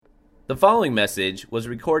The following message was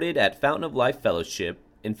recorded at Fountain of Life Fellowship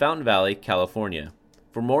in Fountain Valley, California.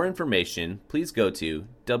 For more information, please go to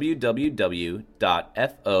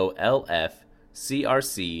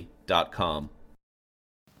www.folfcrc.com.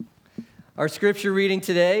 Our scripture reading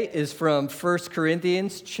today is from 1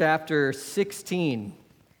 Corinthians chapter 16.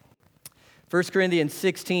 1 Corinthians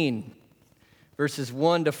 16, verses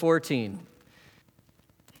 1 to 14.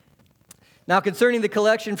 Now concerning the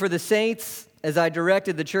collection for the saints, as I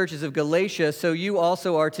directed the churches of Galatia, so you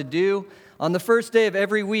also are to do. On the first day of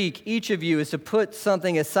every week, each of you is to put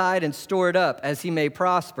something aside and store it up, as he may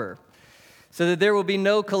prosper, so that there will be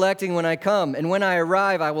no collecting when I come. And when I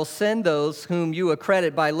arrive, I will send those whom you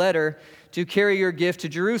accredit by letter to carry your gift to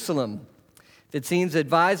Jerusalem. If it seems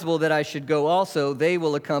advisable that I should go also, they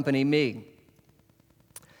will accompany me.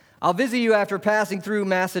 I'll visit you after passing through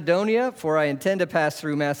Macedonia, for I intend to pass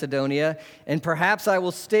through Macedonia, and perhaps I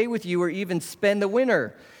will stay with you or even spend the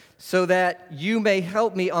winter, so that you may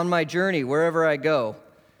help me on my journey wherever I go.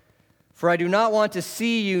 For I do not want to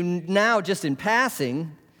see you now just in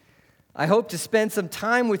passing. I hope to spend some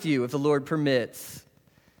time with you if the Lord permits.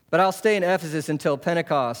 But I'll stay in Ephesus until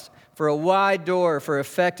Pentecost, for a wide door for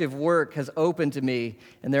effective work has opened to me,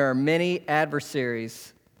 and there are many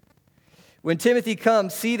adversaries. When Timothy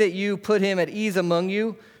comes, see that you put him at ease among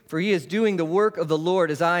you, for he is doing the work of the Lord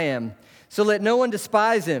as I am. So let no one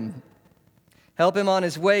despise him. Help him on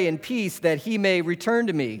his way in peace, that he may return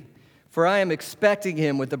to me, for I am expecting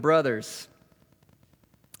him with the brothers.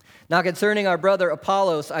 Now concerning our brother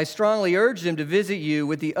Apollos, I strongly urged him to visit you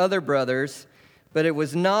with the other brothers, but it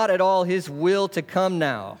was not at all his will to come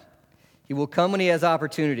now. He will come when he has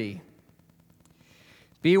opportunity.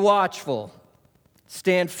 Be watchful.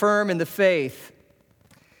 Stand firm in the faith.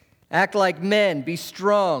 Act like men. Be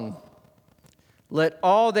strong. Let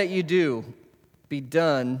all that you do be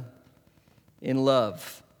done in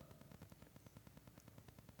love.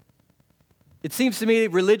 It seems to me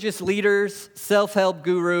that religious leaders, self-help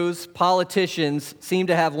gurus, politicians seem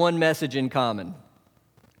to have one message in common.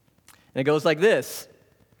 And it goes like this: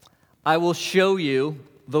 I will show you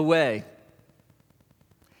the way.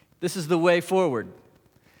 This is the way forward.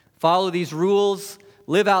 Follow these rules,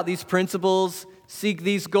 live out these principles, seek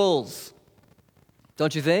these goals.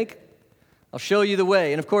 Don't you think? I'll show you the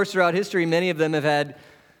way. And of course, throughout history, many of them have had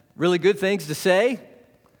really good things to say.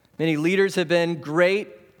 Many leaders have been great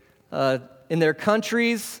in their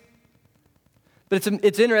countries. But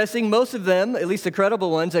it's interesting, most of them, at least the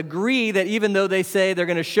credible ones, agree that even though they say they're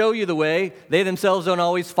going to show you the way, they themselves don't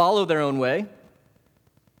always follow their own way.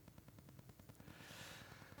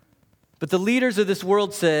 But the leaders of this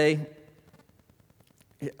world say,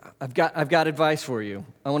 I've got advice for you.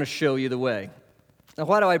 I want to show you the way. Now,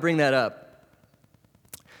 why do I bring that up?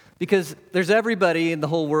 Because there's everybody in the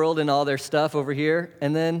whole world and all their stuff over here,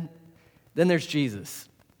 and then there's Jesus.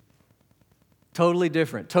 Totally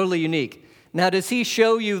different, totally unique. Now, does he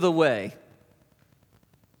show you the way?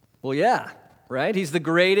 Well, yeah, right? He's the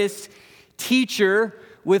greatest teacher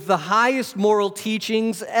with the highest moral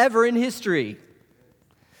teachings ever in history.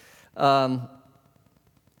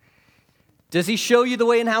 Does he show you the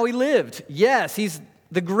way in how he lived? Yes, he's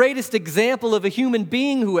the greatest example of a human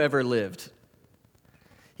being who ever lived.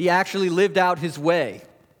 He actually lived out his way.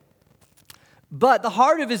 But the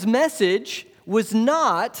heart of his message was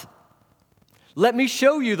not, let me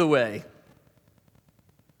show you the way.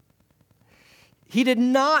 He did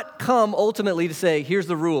not come ultimately to say, here's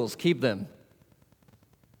the rules, keep them.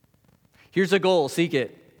 Here's a goal, seek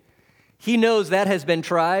it. He knows that has been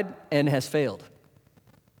tried and has failed.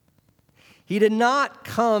 He did not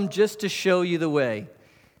come just to show you the way.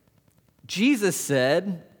 Jesus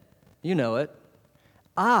said, you know it,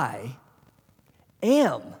 I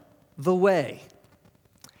am the way.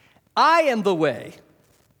 I am the way.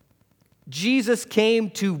 Jesus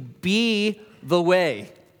came to be the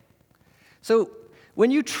way. So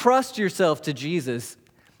when you trust yourself to Jesus,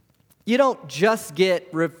 you don't just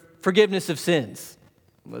get forgiveness of sins.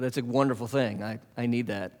 Well, that's a wonderful thing. I need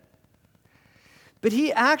that. But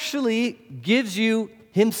he actually gives you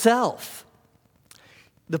himself.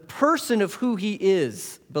 The person of who he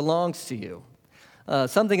is belongs to you.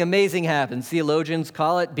 Something amazing happens. Theologians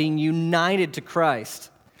call it being united to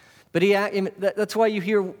Christ. But that's why you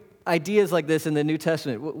hear ideas like this in the New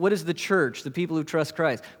Testament. What is the church, the people who trust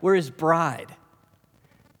Christ? We're his bride.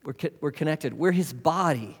 We're connected. We're his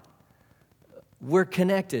body. We're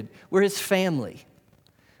connected. We're his family.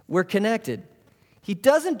 We're connected. He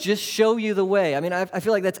doesn't just show you the way. I mean, I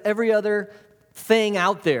feel like that's every other thing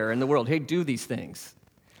out there in the world. Hey, do these things.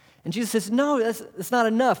 And Jesus says, no, that's not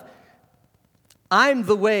enough. I'm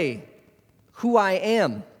the way, who I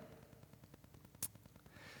am.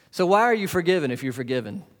 So why are you forgiven if you're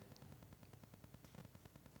forgiven?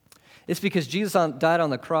 It's because Jesus died on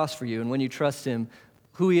the cross for you, and when you trust him,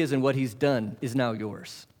 who he is and what he's done is now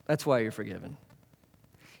yours. That's why you're forgiven.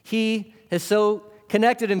 He has so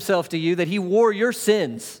connected himself to you that he wore your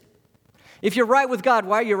sins. If you're right with God,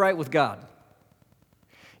 why are you right with God?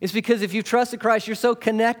 It's because if you trusted Christ, you're so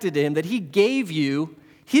connected to him that he gave you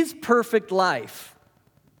his perfect life.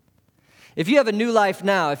 If you have a new life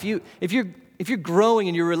now, if you're growing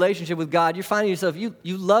in your relationship with God, you're finding yourself, you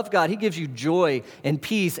love God. He gives you joy and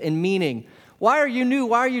peace and meaning. Why are you new?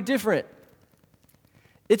 Why are you different?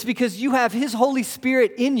 It's because you have his Holy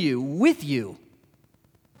Spirit in you, with you.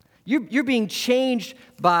 You're being changed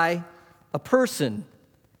by a person.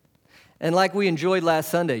 And like we enjoyed last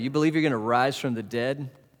Sunday, you believe you're going to rise from the dead?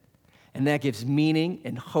 And that gives meaning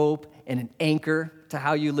and hope and an anchor to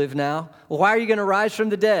how you live now. Well, why are you going to rise from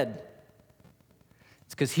the dead?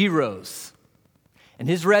 It's because he rose. And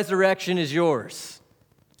his resurrection is yours.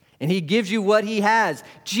 And he gives you what he has.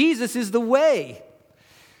 Jesus is the way.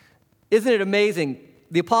 Isn't it amazing?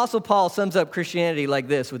 The Apostle Paul sums up Christianity like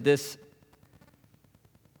this, with this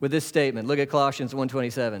statement. Look at Colossians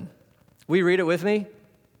 1:27. Will you read it with me?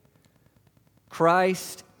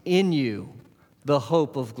 Christ in you, the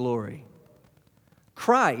hope of glory.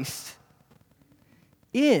 Christ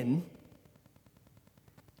in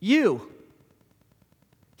you.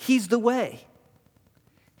 He's the way.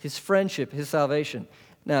 His friendship, his salvation.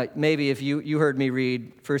 Now, maybe if you heard me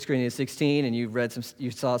read 1 Corinthians 16 and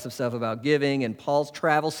you saw some stuff about giving and Paul's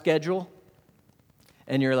travel schedule,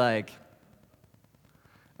 and you're like,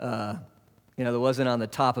 that wasn't on the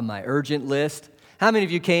top of my urgent list. How many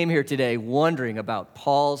of you came here today wondering about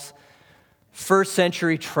Paul's first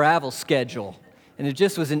century travel schedule? And it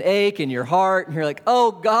just was an ache in your heart, and you're like,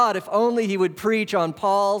 oh God, if only he would preach on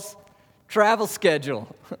Paul's travel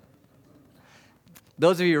schedule.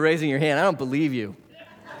 Those of you raising your hand, I don't believe you.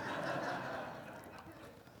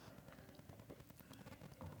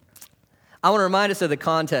 I want to remind us of the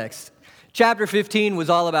context. Chapter 15 was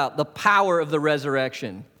all about the power of the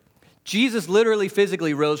resurrection. Jesus literally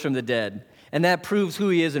physically rose from the dead, and that proves who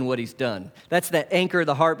he is and what he's done. That's that anchor,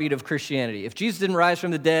 the heartbeat of Christianity. If Jesus didn't rise from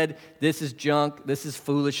the dead, this is junk, this is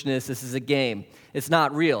foolishness, this is a game. It's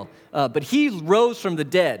not real. But he rose from the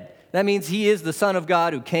dead. That means he is the Son of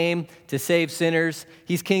God who came to save sinners.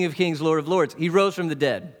 He's King of Kings, Lord of Lords. He rose from the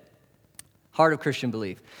dead. Heart of Christian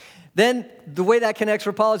belief. Then the way that connects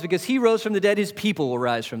for Paul is because he rose from the dead, his people will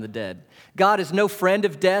rise from the dead. God is no friend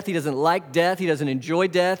of death. He doesn't like death. He doesn't enjoy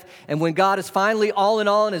death. And when God is finally all in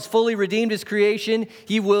all and has fully redeemed his creation,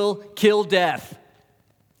 he will kill death.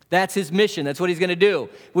 That's his mission. That's what he's going to do,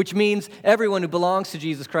 which means everyone who belongs to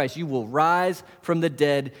Jesus Christ, you will rise from the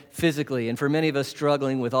dead physically. And for many of us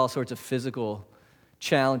struggling with all sorts of physical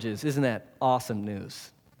challenges, isn't that awesome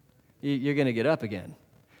news? You're going to get up again.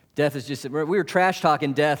 Death is just, we were trash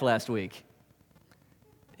talking death last week.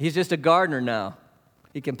 He's just a gardener now.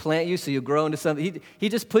 He can plant you so you grow into something. He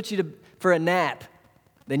just puts you for a nap.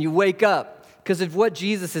 Then you wake up because of what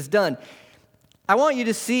Jesus has done. I want you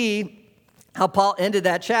to see how Paul ended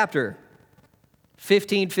that chapter,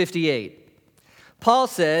 15:58. Paul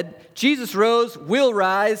said, Jesus rose, will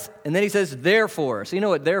rise, and then he says, therefore. So you know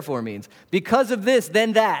what therefore means. Because of this,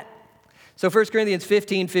 then that. So 1 Corinthians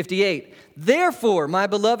 15:58. Therefore, my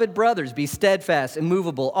beloved brothers, be steadfast,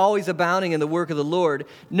 immovable, always abounding in the work of the Lord,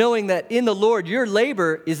 knowing that in the Lord your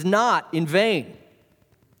labor is not in vain.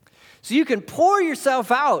 So you can pour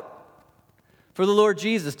yourself out for the Lord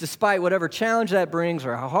Jesus, despite whatever challenge that brings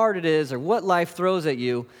or how hard it is or what life throws at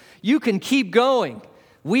you. You can keep going.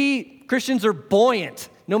 We Christians are buoyant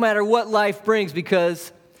no matter what life brings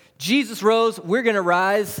because Jesus rose, we're going to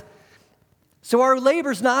rise. So our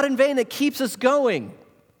labor's not in vain. It keeps us going.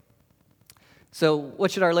 So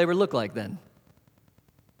what should our labor look like then?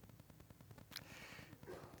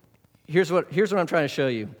 Here's what I'm trying to show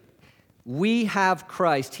you. We have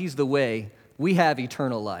Christ. He's the way. We have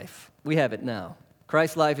eternal life. We have it now.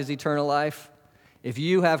 Christ's life is eternal life. If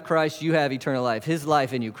you have Christ, you have eternal life. His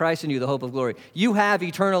life in you. Christ in you, the hope of glory. You have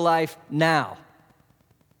eternal life now.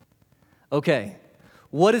 Okay.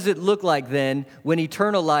 What does it look like then when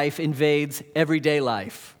eternal life invades everyday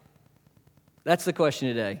life? That's the question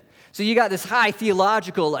today. So you got this high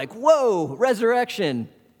theological, like, whoa, resurrection.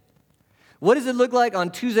 What does it look like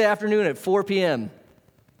on Tuesday afternoon at 4 p.m.?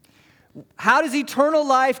 How does eternal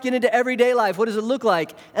life get into everyday life? What does it look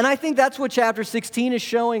like? And I think that's what chapter 16 is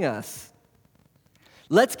showing us.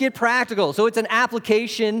 Let's get practical. So it's an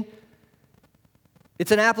application.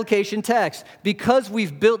 It's an application text. Because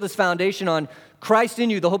we've built this foundation on Christ in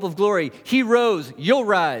you, the hope of glory. He rose, you'll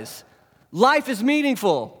rise. Life is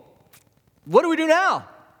meaningful. What do we do now?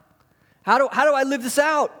 How do I live this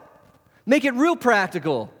out? Make it real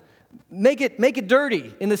practical. Make it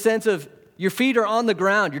dirty in the sense of your feet are on the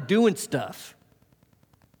ground, you're doing stuff.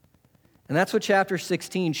 And that's what chapter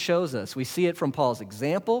 16 shows us. We see it from Paul's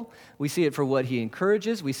example. We see it from what he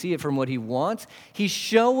encourages. We see it from what he wants. He's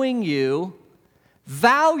showing you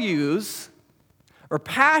values or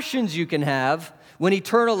passions you can have when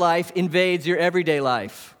eternal life invades your everyday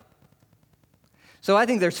life. So I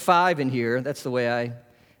think there's 5 in here. That's the way I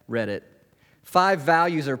read it. 5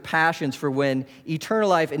 values or passions for when eternal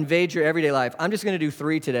life invades your everyday life. I'm just going to do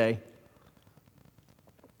 3 today.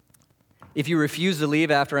 If you refuse to leave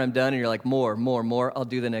after I'm done and you're like, more, I'll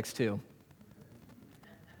do the next 2.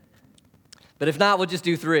 But if not, we'll just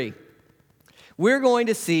do 3. We're going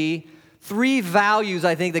to see 3 values,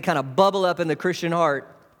 I think, that kind of bubble up in the Christian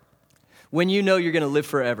heart when you know you're going to live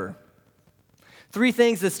forever. 3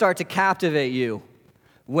 things that start to captivate you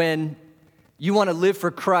when you want to live for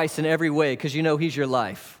Christ in every way because you know He's your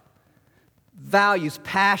life. Values,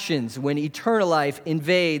 passions, when eternal life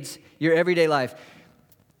invades your everyday life.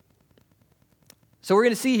 So we're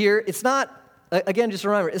going to see here, it's not, again, just a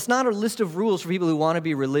reminder, it's not a list of rules for people who want to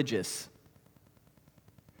be religious.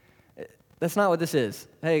 That's not what this is.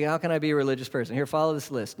 Hey, how can I be a religious person? Here, follow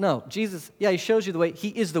this list. No, Jesus, He shows you the way. He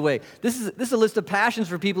is the way. This is a list of passions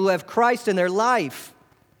for people who have Christ in their life.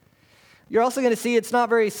 You're also going to see it's not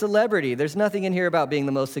very celebrity. There's nothing in here about being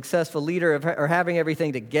the most successful leader or having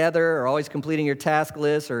everything together or always completing your task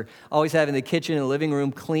list or always having the kitchen and the living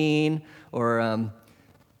room clean or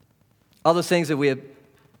all those things that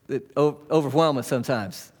overwhelm us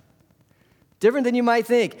sometimes. Different than you might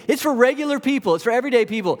think. It's for regular people. It's for everyday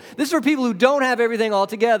people. This is for people who don't have everything all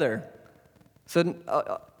together.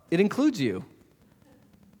 So it includes you.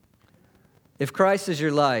 If Christ is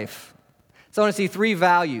your life. So I want to see 3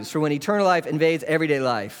 values for when eternal life invades everyday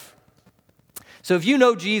life. So if you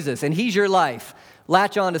know Jesus and He's your life,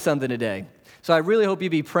 latch on to something today. So I really hope you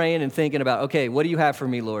be praying and thinking about, okay, what do you have for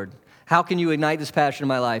me, Lord? How can you ignite this passion in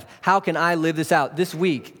my life? How can I live this out this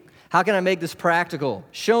week? How can I make this practical?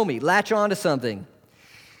 Show me. Latch on to something.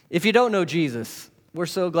 If you don't know Jesus, we're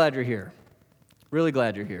so glad you're here. Really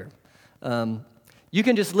glad you're here. You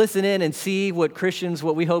can just listen in and see what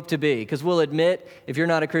we hope to be. Because we'll admit, if you're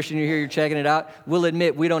not a Christian, you're here, you're checking it out, we'll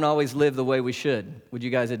admit we don't always live the way we should. Would you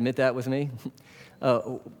guys admit that with me?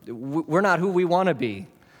 We're not who we want to be.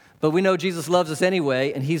 But we know Jesus loves us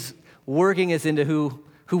anyway, and He's working us into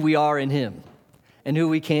who we are in Him and who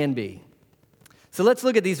we can be. So let's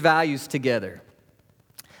look at these values together.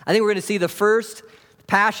 I think we're going to see the first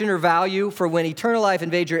passion or value for when eternal life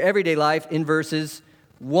invades your everyday life in verses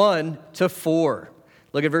 1 to 4.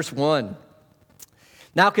 Look at verse 1.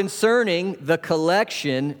 Now concerning the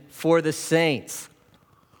collection for the saints.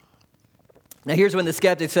 Now here's when the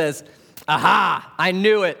skeptic says, aha, I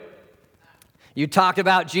knew it. You talked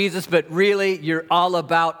about Jesus, but really you're all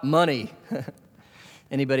about money.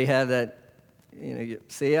 Anybody have that?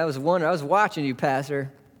 See, I was watching you,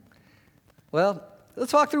 Pastor. Well,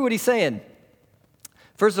 let's walk through what he's saying.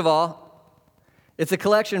 First of all, it's a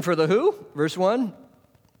collection for the who? Verse 1.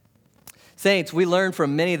 Saints, we learned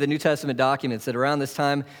from many of the New Testament documents that around this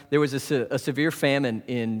time there was a severe famine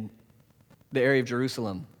in the area of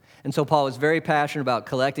Jerusalem. And so Paul was very passionate about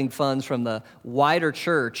collecting funds from the wider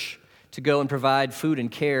church to go and provide food and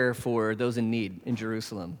care for those in need in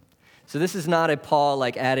Jerusalem. So this is not a Paul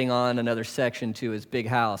like adding on another section to his big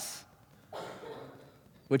house,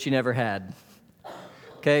 which he never had.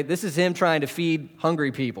 Okay, this is him trying to feed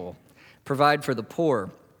hungry people, provide for the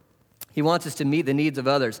poor. He wants us to meet the needs of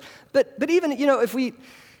others. But even, if we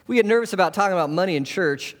get nervous about talking about money in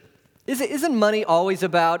church, isn't money always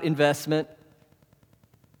about investment?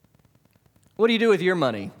 What do you do with your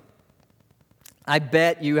money? I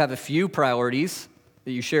bet you have a few priorities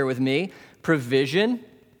that you share with me. Provision.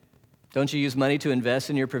 Don't you use money to invest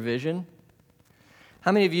in your provision?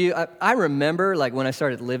 How many of you, I remember like when I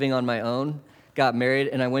started living on my own, got married,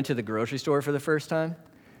 and I went to the grocery store for the first time,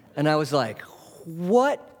 and I was like,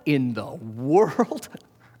 what in the world?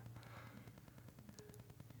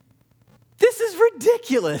 This is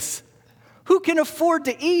ridiculous. Who can afford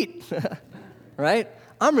to eat? Right?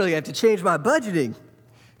 I'm really going to have to change my budgeting.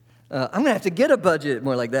 I'm going to have to get a budget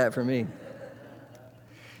more like that for me.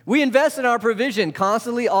 We invest in our provision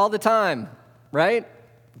constantly all the time, right?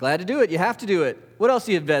 Glad to do it. You have to do it. What else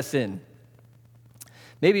do you invest in?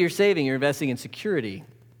 Maybe you're saving. You're investing in security.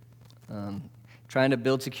 Trying to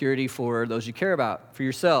build security for those you care about, for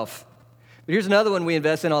yourself. But here's another one we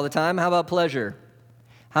invest in all the time. How about pleasure?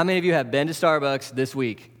 How many of you have been to Starbucks this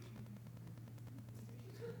week?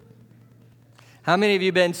 How many of you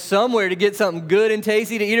have been somewhere to get something good and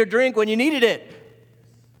tasty to eat or drink when you needed it?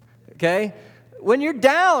 okay? When you're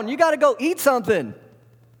down, you got to go eat something.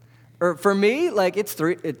 Or for me, like it's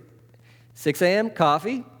 6 a.m.,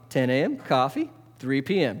 coffee, 10 a.m., coffee, 3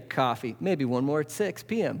 p.m., coffee, maybe one more at 6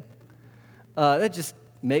 p.m. I'm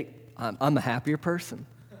a happier person.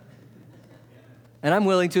 And I'm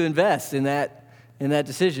willing to invest in that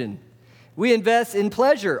decision. We invest in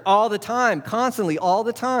pleasure all the time, constantly, all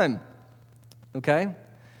the time. Okay?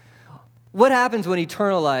 What happens when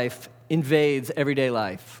eternal life invades everyday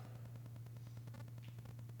life?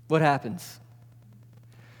 What happens?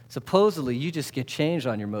 Supposedly, you just get changed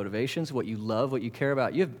on your motivations, what you love, what you care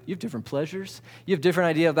about. You have different pleasures. You have different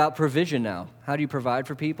idea about provision now. How do you provide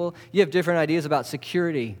for people? You have different ideas about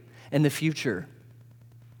security and the future.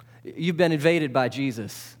 You've been invaded by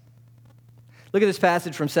Jesus. Look at this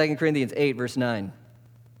passage from 2 Corinthians 8, verse 9.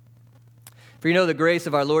 For you know the grace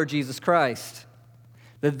of our Lord Jesus Christ,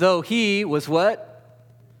 that though he was what?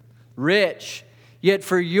 Rich, yet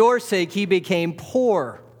for your sake he became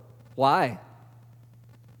poor. Why?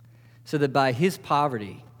 So that by his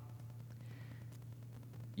poverty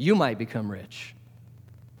you might become rich.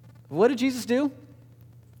 What did Jesus do?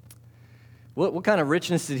 What kind of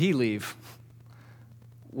richness did he leave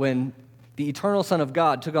when the eternal Son of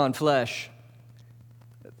God took on flesh?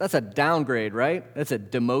 That's a downgrade, right? That's a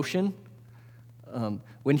demotion.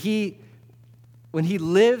 When he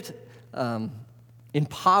lived in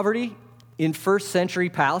poverty in first century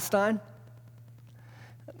Palestine,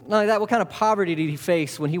 not only that, what kind of poverty did he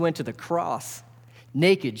face when he went to the cross?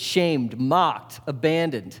 Naked, shamed, mocked,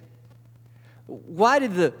 abandoned. Why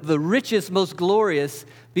did the richest, most glorious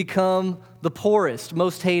become the poorest,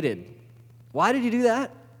 most hated? Why did he do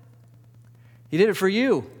that? He did it for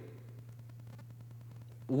you.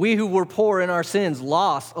 We who were poor in our sins,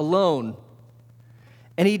 lost, alone.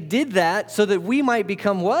 And he did that so that we might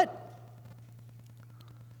become what?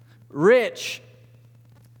 Rich.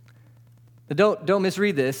 Don't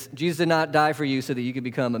misread this. Jesus did not die for you so that you could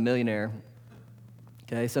become a millionaire.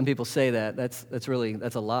 Okay, some people say that. That's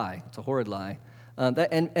a lie. It's a horrid lie. And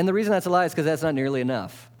the reason that's a lie is because that's not nearly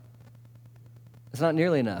enough. It's not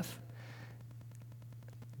nearly enough.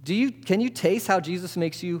 Can you taste how Jesus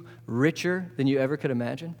makes you richer than you ever could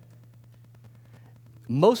imagine?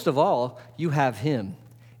 Most of all, you have him.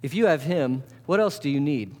 If you have him, what else do you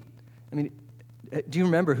need? I mean, do you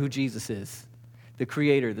remember who Jesus is? The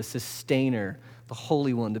creator, the sustainer, the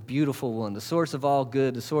holy one, the beautiful one, the source of all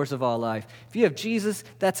good, the source of all life. If you have Jesus,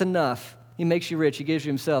 that's enough. He makes you rich. He gives you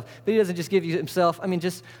himself. But he doesn't just give you himself. I mean,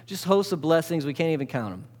 just hosts of blessings. We can't even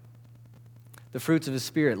count them. The fruits of his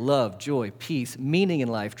Spirit, love, joy, peace, meaning in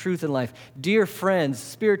life, truth in life, dear friends,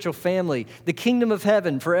 spiritual family, the kingdom of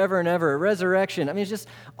heaven forever and ever, resurrection. I mean, it's just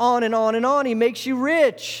on and on and on. He makes you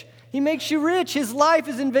rich. He makes you rich. His life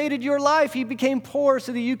has invaded your life. He became poor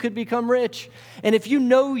so that you could become rich. And if you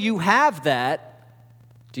know you have that,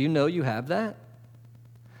 do you know you have that?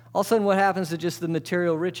 All of a sudden, what happens to just the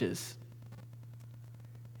material riches?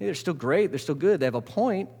 Hey, they're still great. They're still good. They have a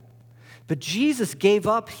point. But Jesus gave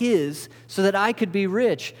up his so that I could be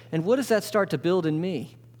rich. And what does that start to build in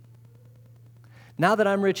me? Now that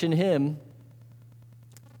I'm rich in him,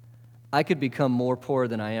 I could become more poor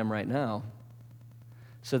than I am right now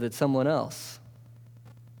so that someone else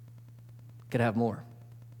could have more.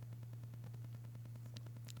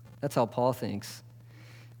 That's how Paul thinks.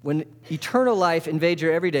 When eternal life invades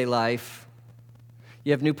your everyday life,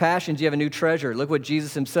 you have new passions, you have a new treasure. Look what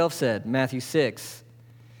Jesus himself said, Matthew 6.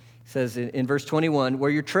 He says in verse 21,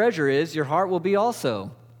 where your treasure is, your heart will be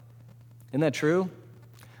also. Isn't that true?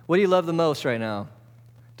 What do you love the most right now?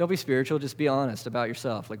 Don't be spiritual, just be honest about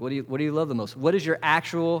yourself. Like, what do you love the most? What is your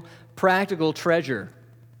actual practical treasure?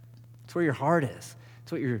 It's where your heart is.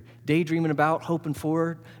 It's what you're daydreaming about, hoping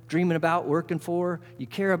for, dreaming about, working for. You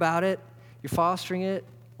care about it. You're fostering it.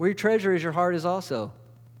 Where your treasure is, your heart is also.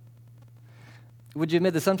 Would you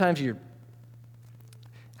admit that sometimes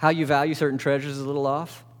how you value certain treasures is a little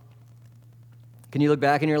off? Can you look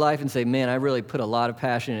back in your life and say, man, I really put a lot of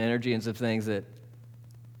passion and energy into things that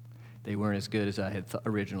they weren't as good as I had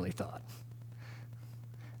originally thought?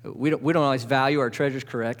 We don't always value our treasures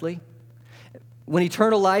correctly. When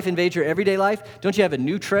eternal life invades your everyday life, don't you have a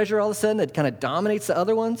new treasure all of a sudden that kind of dominates the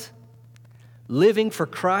other ones? Living for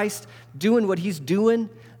Christ, doing what he's doing,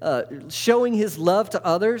 showing his love to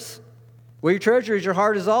others. Where your treasure is, your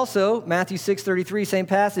heart is also. Matthew 6:33, same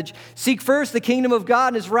passage. Seek first the kingdom of God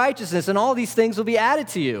and his righteousness, and all these things will be added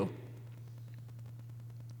to you.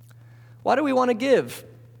 Why do we want to give?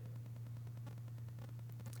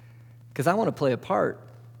 Because I want to play a part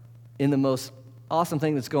in the most awesome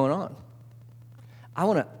thing that's going on. I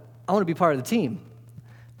want to be part of the team.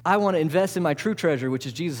 I want to invest in my true treasure, which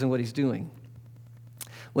is Jesus and what he's doing.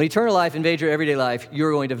 When eternal life invades your everyday life,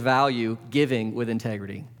 you're going to value giving with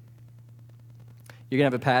integrity. You're going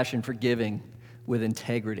to have a passion for giving with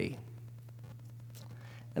integrity.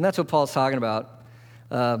 And that's what Paul's talking about.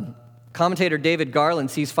 Commentator David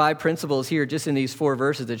Garland sees 5 principles here just in these 4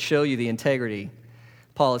 verses that show you the integrity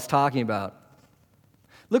Paul is talking about.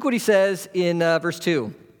 Look what he says in verse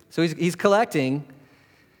 2. So he's collecting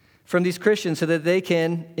from these Christians so that they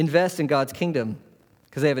can invest in God's kingdom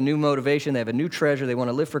because they have a new motivation, they have a new treasure, they want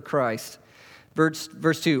to live for Christ. Verse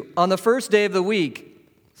 2, on the first day of the week,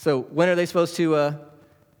 so when are they supposed to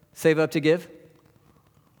save up to give?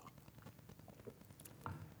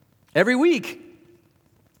 Every week.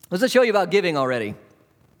 What does it show you about giving already?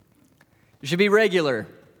 It should be regular.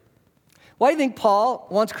 Why do you think Paul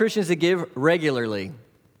wants Christians to give regularly?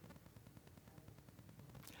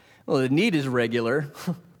 Well, the need is regular.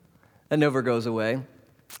 That never goes away.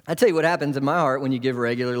 I tell you what happens in my heart when you give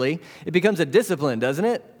regularly. It becomes a discipline, doesn't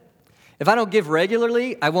it? If I don't give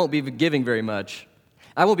regularly, I won't be giving very much.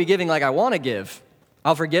 I won't be giving like I want to give.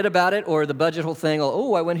 I'll forget about it, or the budget whole thing,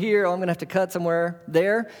 I went here, I'm going to have to cut somewhere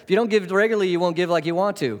there. If you don't give regularly, you won't give like you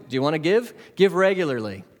want to. Do you want to give? Give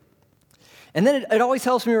regularly. And then it always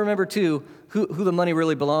helps me remember, too, who the money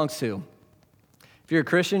really belongs to. If you're a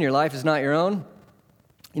Christian, your life is not your own.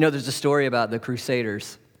 You know, there's a story about the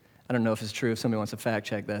Crusaders. I don't know if it's true. If somebody wants to fact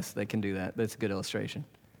check this, they can do that. That's a good illustration.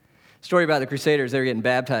 Story about the Crusaders. They were getting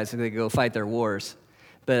baptized so they could go fight their wars.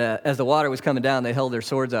 But as the water was coming down, they held their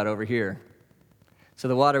swords out over here. So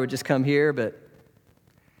the water would just come here, but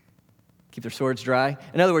keep their swords dry.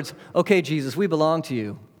 In other words, okay, Jesus, we belong to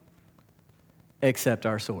you, except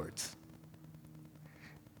our swords.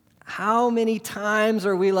 How many times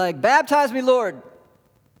are we like, baptize me, Lord?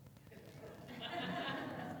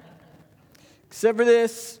 Except for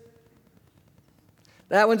this.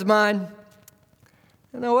 That one's mine.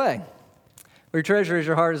 No way. Where your treasure is,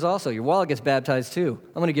 your heart is also. Your wallet gets baptized too.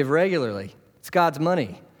 I'm going to give regularly. It's God's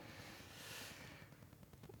money.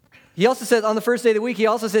 He also says, on the first day of the week, he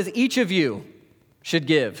also says, each of you should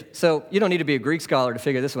give. So you don't need to be a Greek scholar to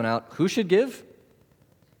figure this one out. Who should give?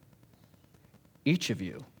 Each of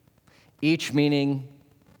you. Each meaning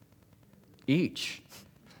each.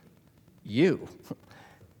 You.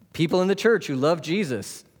 People in the church who love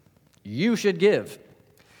Jesus, you should give.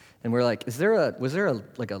 And we're like, was there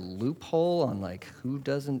a loophole on like who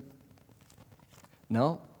doesn't?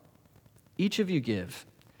 No. Each of you give.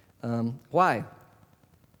 Why?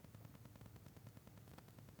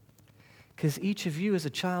 Because each of you is a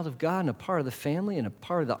child of God and a part of the family and a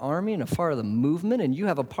part of the army and a part of the movement, and you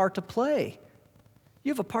have a part to play.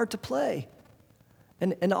 You have a part to play.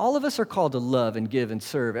 And all of us are called to love and give and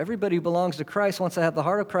serve. Everybody who belongs to Christ wants to have the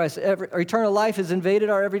heart of Christ. Our eternal life has invaded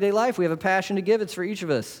our everyday life. We have a passion to give. It's for each of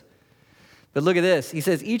us. But look at this. He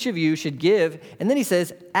says, each of you should give. And then he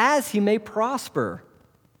says, as he may prosper.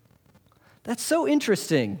 That's so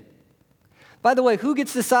interesting. By the way, who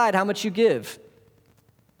gets to decide how much you give?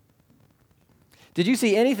 Did you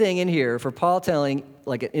see anything in here for Paul telling,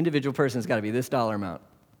 like an individual person, it's got to be this dollar amount?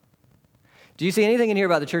 Do you see anything in here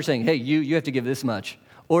about the church saying, hey, you have to give this much?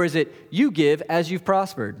 Or is it, you give as you've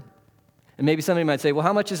prospered? And maybe somebody might say, well,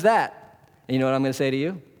 how much is that? And you know what I'm going to say to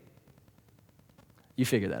you? You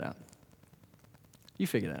figure that out. You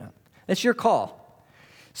figure that out. That's your call.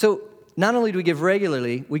 So not only do we give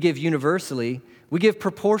regularly, we give universally, we give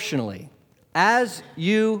proportionally. As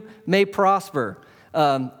you may prosper.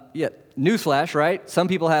 Newsflash, right? Some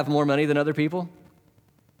people have more money than other people.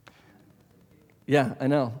 Yeah, I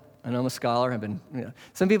know. I'm a scholar.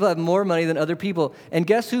 Some people have more money than other people. And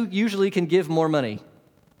guess who usually can give more money?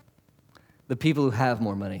 The people who have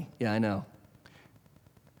more money. Yeah, I know.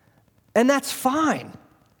 And that's fine.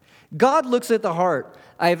 God looks at the heart.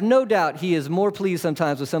 I have no doubt he is more pleased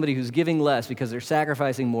sometimes with somebody who's giving less because they're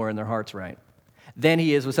sacrificing more and their heart's right than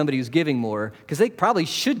he is with somebody who's giving more because they probably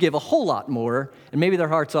should give a whole lot more and maybe their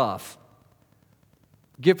heart's off.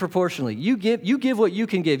 Give proportionally. You give what you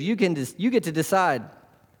can give. You get to decide.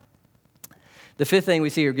 The fifth thing we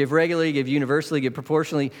see here, give regularly, give universally, give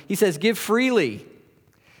proportionally. He says, give freely.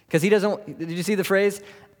 Because he doesn't, did you see the phrase?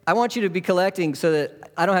 I want you to be collecting so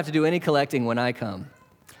that I don't have to do any collecting when I come.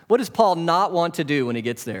 What does Paul not want to do when he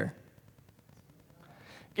gets there?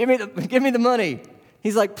 Give me the money.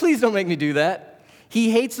 He's like, please don't make me do that. He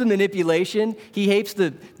hates the manipulation. He hates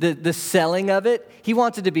the selling of it. He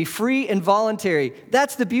wants it to be free and voluntary.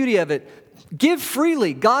 That's the beauty of it. Give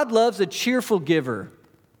freely. God loves a cheerful giver.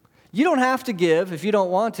 You don't have to give if you don't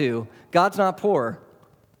want to. God's not poor.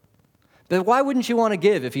 But why wouldn't you want to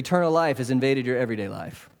give if eternal life has invaded your everyday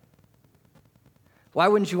life? Why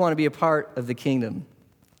wouldn't you want to be a part of the kingdom?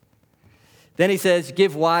 Then he says,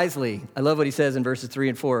 give wisely. I love what he says in verses 3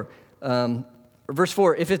 and 4. Verse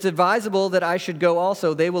 4, if it's advisable that I should go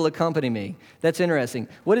also, they will accompany me. That's interesting.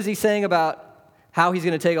 What is he saying about how he's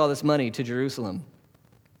going to take all this money to Jerusalem?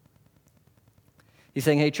 He's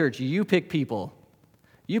saying, hey, church, you pick people.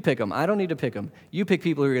 You pick them. I don't need to pick them. You pick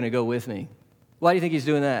people who are going to go with me. Why do you think he's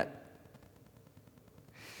doing that?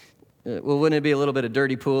 Well, wouldn't it be a little bit of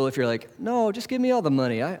dirty pool if you're like, no, just give me all the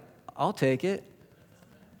money. I'll take it.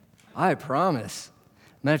 I promise.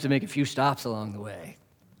 I'm going to have to make a few stops along the way.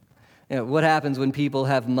 You know, what happens when people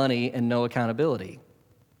have money and no accountability?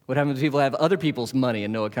 What happens when people have other people's money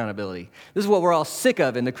and no accountability? This is what we're all sick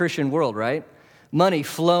of in the Christian world, right? Money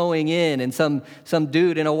flowing in and some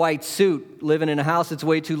dude in a white suit living in a house that's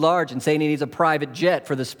way too large and saying he needs a private jet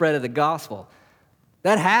for the spread of the gospel.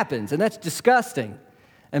 That happens, and that's disgusting.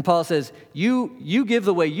 And Paul says, you give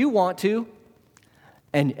the way you want to,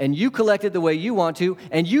 and you collect it the way you want to,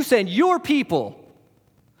 and you send your people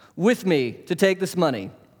with me to take this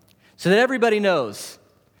money so that everybody knows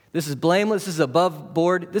this is blameless, this is above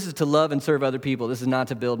board, this is to love and serve other people. This is not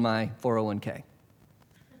to build my 401k.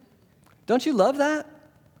 Don't you love that?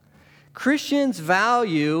 Christians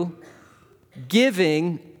value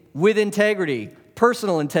giving with integrity,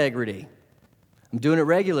 personal integrity. I'm doing it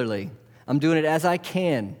regularly. I'm doing it as I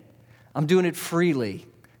can. I'm doing it freely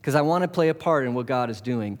because I want to play a part in what God is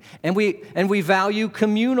doing. And we value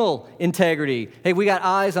communal integrity. Hey, we got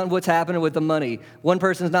eyes on what's happening with the money. One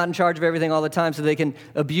person's not in charge of everything all the time so they can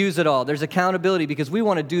abuse it all. There's accountability because we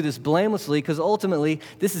want to do this blamelessly because ultimately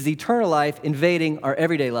this is eternal life invading our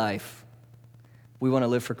everyday life. We want to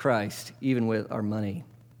live for Christ, even with our money.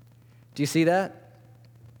 Do you see that?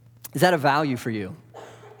 Is that a value for you?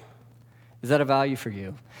 Is that a value for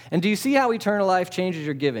you? And do you see how eternal life changes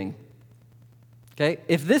your giving? Okay?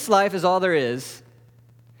 If this life is all there is,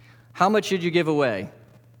 how much should you give away?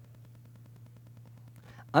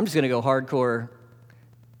 I'm just going to go hardcore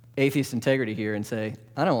atheist integrity here and say,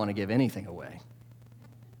 I don't want to give anything away.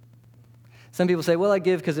 Some people say, well, I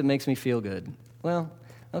give because it makes me feel good. Well,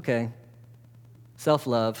 okay.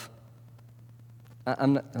 Self-love.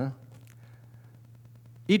 I'm not...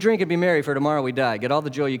 Eat, drink, and be merry, for tomorrow we die. Get all the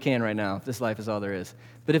joy you can right now if this life is all there is.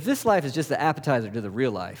 But if this life is just the appetizer to the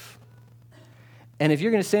real life, and if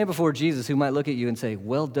you're going to stand before Jesus who might look at you and say,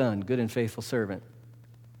 well done, good and faithful servant,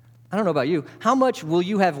 I don't know about you, how much will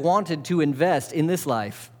you have wanted to invest in this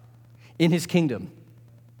life, in his kingdom?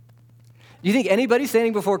 Do you think anybody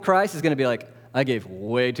standing before Christ is going to be like, I gave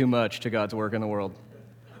way too much to God's work in the world?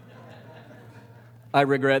 I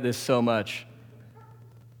regret this so much.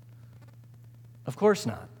 Of course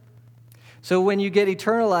not. So when you get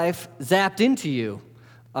eternal life zapped into you,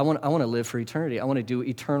 I want to live for eternity. I want to do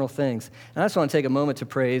eternal things. And I just want to take a moment to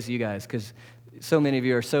praise you guys because so many of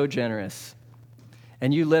you are so generous.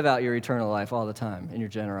 And you live out your eternal life all the time in your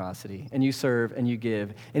generosity. And you serve and you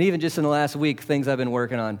give. And even just in the last week, things I've been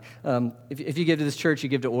working on. If you give to this church, you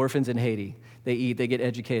give to orphans in Haiti. They eat, they get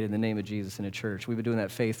educated in the name of Jesus in a church. We've been doing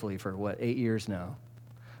that faithfully for, 8 years now.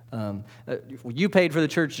 You paid for the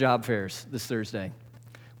church job fairs this Thursday,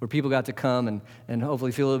 where people got to come and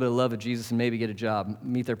hopefully feel a little bit of love of Jesus and maybe get a job,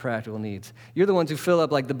 meet their practical needs. You're the ones who fill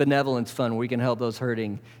up like the benevolence fund where we can help those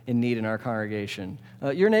hurting in need in our congregation.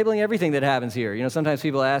 You're enabling everything that happens here. You know, sometimes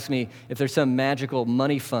people ask me if there's some magical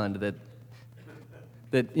money fund that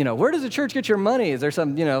where does the church get your money? Is there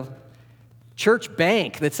some, church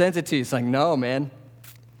bank that sends it to you? It's like, no, man,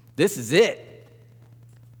 this is it.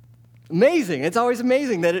 Amazing. It's always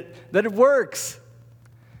amazing that it works.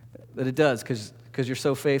 That it does, because you're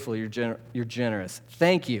so faithful, you're generous.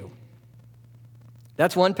 Thank you.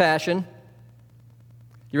 That's one passion.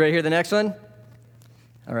 You ready to hear the next one?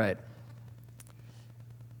 All right.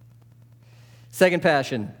 Second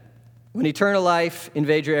passion. When eternal life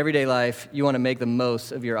invades your everyday life, you want to make the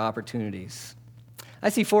most of your opportunities. I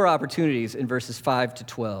see 4 opportunities in verses 5 to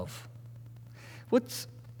 12. What's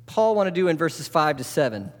Paul want to do in verses 5 to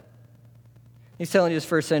 7? He's telling you his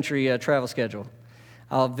first century travel schedule.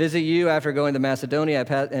 I'll visit you after going to Macedonia.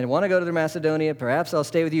 I want to go to Macedonia. Perhaps I'll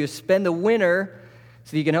stay with you, spend the winter so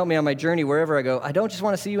that you can help me on my journey wherever I go. I don't just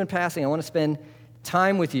want to see you in passing. I want to spend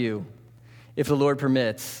time with you if the Lord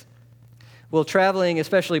permits. Well, traveling,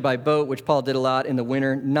 especially by boat, which Paul did a lot in the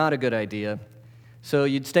winter, not a good idea. So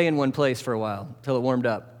you'd stay in one place for a while until it warmed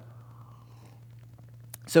up.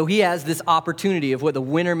 So he has this opportunity of what the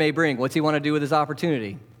winter may bring. What's he want to do with his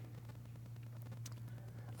opportunity?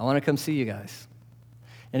 I want to come see you guys.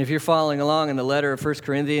 And if you're following along in the letter of 1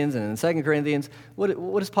 Corinthians and in 2 Corinthians,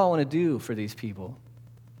 what does Paul want to do for these people?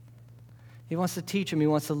 He wants to teach them. He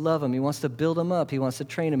wants to love them. He wants to build them up. He wants to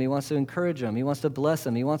train them. He wants to encourage them. He wants to bless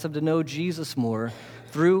them. He wants them to know Jesus more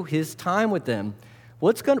through his time with them.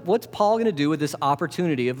 What's Paul going to do with this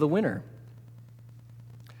opportunity of the winter?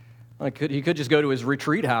 He could just go to his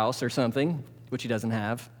retreat house or something, which he doesn't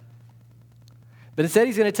have. But instead,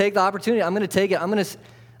 he's going to take the opportunity. I'm going to take it. I'm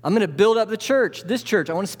going to build up the church, this church.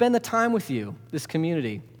 I want to spend the time with you, this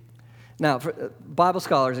community. Now, for Bible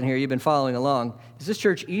scholars in here, you've been following along. Is this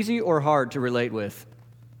church easy or hard to relate with?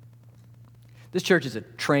 This church is a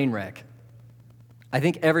train wreck. I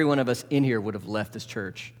think every one of us in here would have left this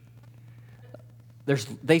church.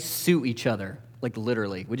 They sue each other, like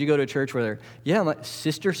literally. Would you go to a church where my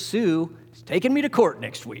sister Sue is taking me to court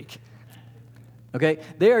next week? Okay,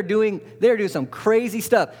 they are doing some crazy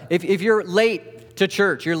stuff. If you're late to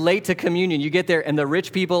church, you're late to communion, you get there and the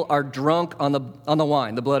rich people are drunk on the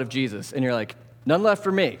wine, the blood of Jesus, and you're like, none left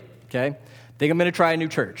for me. Okay, think I'm going to try a new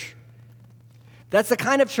church. That's the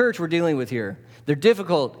kind of church we're dealing with here. They're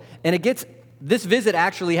difficult, and this visit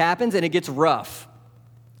actually happens, and it gets rough.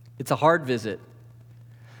 It's a hard visit.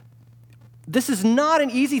 This is not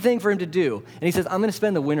an easy thing for him to do. And he says, I'm going to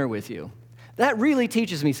spend the winter with you. That really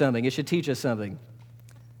teaches me something. It should teach us something.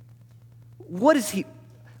 What is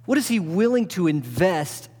he willing to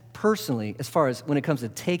invest personally as far as when it comes to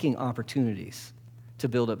taking opportunities to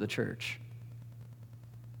build up the church?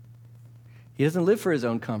 He doesn't live for his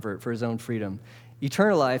own comfort, for his own freedom.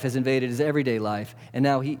 Eternal life has invaded his everyday life, and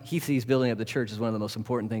now he sees building up the church as one of the most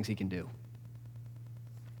important things he can do.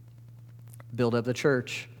 Build up the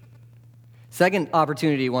church. Second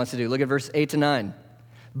opportunity he wants to do. Look at verse 8 to 9.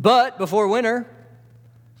 But before winter,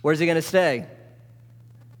 where's he going to stay?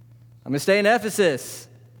 I'm going to stay in Ephesus.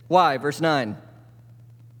 Why? Verse 9.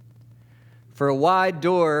 For a wide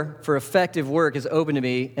door for effective work is open to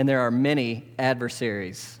me, and there are many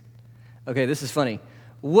adversaries. Okay, this is funny.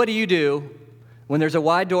 What do you do when there's a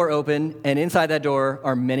wide door open, and inside that door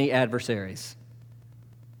are many adversaries?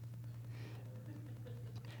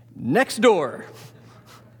 Next door.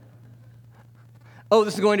 Oh,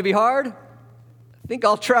 this is going to be hard? I think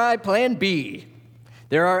I'll try plan B.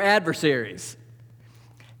 There are adversaries.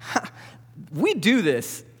 We do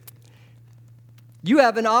this. You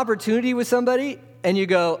have an opportunity with somebody, and you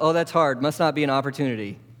go, oh, that's hard. Must not be an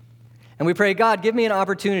opportunity. And we pray, God, give me an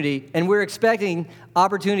opportunity, and we're expecting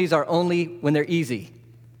opportunities are only when they're easy.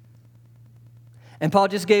 And Paul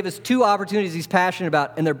just gave us 2 opportunities he's passionate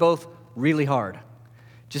about, and they're both really hard.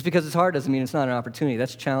 Just because it's hard doesn't mean it's not an opportunity.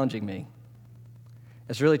 That's challenging me.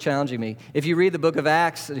 It's really challenging me. If you read the book of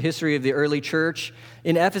Acts, the history of the early church,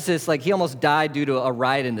 in Ephesus, he almost died due to a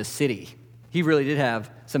riot in the city. He really did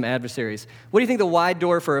have some adversaries. What do you think the wide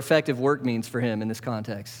door for effective work means for him in this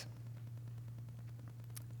context?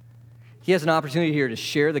 He has an opportunity here to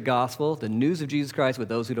share the gospel, the news of Jesus Christ, with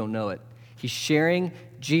those who don't know it. He's sharing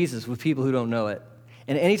Jesus with people who don't know it.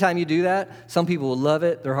 And anytime you do that, some people will love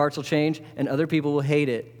it, their hearts will change, and other people will hate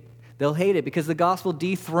it. They'll hate it because the gospel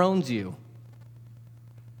dethrones you.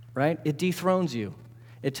 Right? It dethrones you.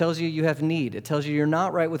 It tells you you have need. It tells you you're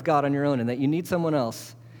not right with God on your own and that you need someone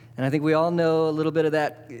else. And I think we all know a little bit of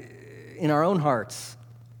that in our own hearts.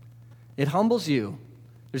 It humbles you.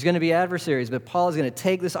 There's going to be adversaries, but Paul is going to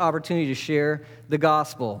take this opportunity to share the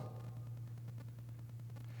gospel.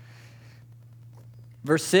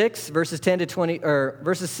 Verse 6, verses 10 to 20, or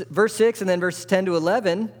verse 6 and then verses 10 to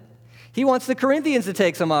 11, he wants the Corinthians to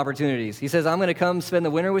take some opportunities. He says, I'm going to come spend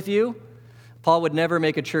the winter with you. Paul would never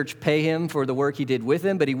make a church pay him for the work he did with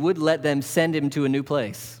him, but he would let them send him to a new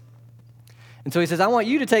place. And so he says, I want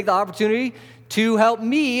you to take the opportunity to help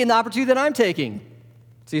me in the opportunity that I'm taking.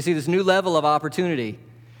 So you see this new level of opportunity.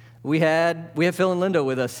 We have Phil and Linda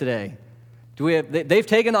with us today. They've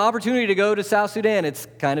taken the opportunity to go to South Sudan. It's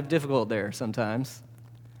kind of difficult there sometimes.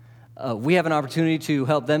 We have an opportunity to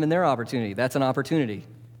help them in their opportunity. That's an opportunity,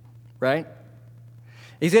 right?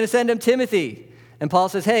 He's going to send him Timothy. And Paul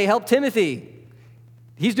says, hey, help Timothy.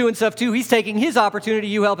 He's doing stuff too. He's taking his opportunity.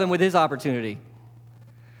 You help him with his opportunity.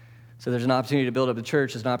 So there's an opportunity to build up the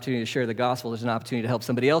church. There's an opportunity to share the gospel. There's an opportunity to help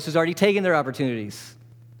somebody else who's already taken their opportunities.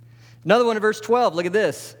 Another one in verse 12. Look at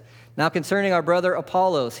this. Now concerning our brother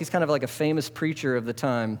Apollos, he's kind of like a famous preacher of the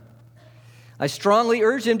time. I strongly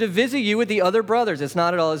urge him to visit you with the other brothers. It's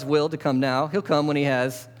not at all his will to come now. He'll come when he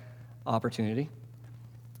has opportunity.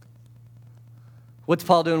 What's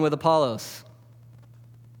Paul doing with Apollos?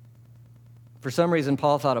 For some reason,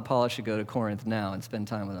 Paul thought Apollos should go to Corinth now and spend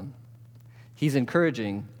time with him. He's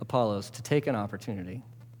encouraging Apollos to take an opportunity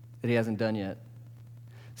that he hasn't done yet.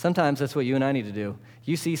 Sometimes that's what you and I need to do.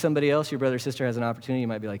 You see somebody else, your brother or sister has an opportunity, you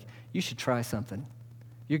might be like, you should try something.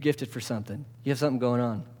 You're gifted for something. You have something going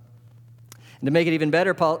on. And to make it even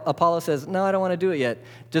better, Apollos says, no, I don't want to do it yet.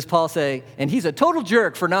 Does Paul say, and he's a total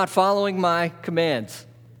jerk for not following my commands?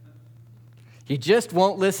 He just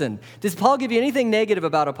won't listen. Does Paul give you anything negative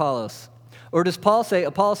about Apollos? Or does Paul say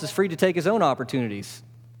Apollos is free to take his own opportunities?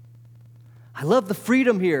 I love the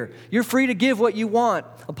freedom here. You're free to give what you want.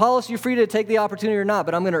 Apollos, you're free to take the opportunity or not,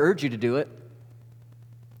 but I'm going to urge you to do it.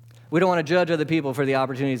 We don't want to judge other people for the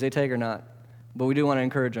opportunities they take or not, but we do want to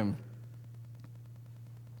encourage them.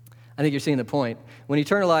 I think you're seeing the point. When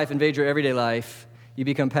eternal life invades your everyday life, you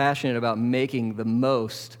become passionate about making the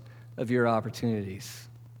most of your opportunities.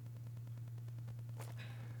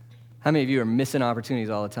 How many of you are missing opportunities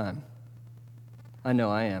all the time? I know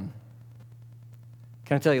I am.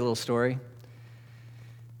 Can I tell you a little story?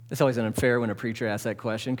 It's always unfair when a preacher asks that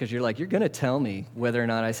question because you're like, you're going to tell me whether or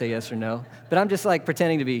not I say yes or no. But I'm just like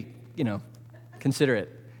pretending to be, considerate.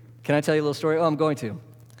 Can I tell you a little story? Oh, I'm going to.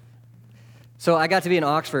 So I got to be in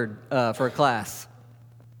Oxford for a class.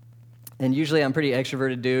 And usually I'm a pretty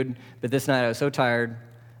extroverted dude, but this night I was so tired,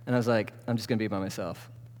 and I was like, I'm just going to be by myself.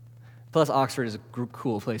 Plus, Oxford is a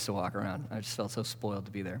cool place to walk around. I just felt so spoiled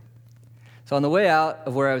to be there. So on the way out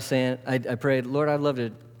of where I was staying, I prayed, Lord, I'd love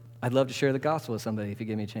to share the gospel with somebody if you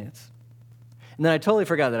give me a chance. And then I totally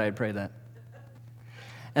forgot that I had prayed that.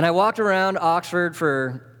 And I walked around Oxford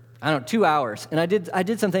for, 2 hours. And I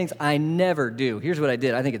did some things I never do. Here's what I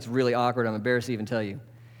did. I think it's really awkward. I'm embarrassed to even tell you.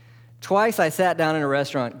 Twice I sat down in a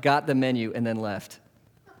restaurant, got the menu, and then left.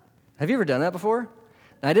 Have you ever done that before?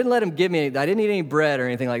 And I didn't let him give me I didn't eat any bread or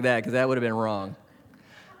anything like that because that would have been wrong.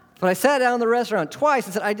 But I sat down in the restaurant twice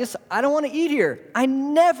and said, I don't want to eat here. I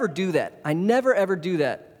never do that. I never, ever do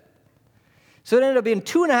that. So it ended up being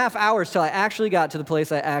 2.5 hours till I actually got to the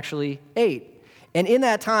place I actually ate. And in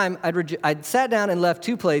that time, I'd sat down and left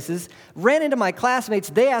 2 places, ran into my classmates.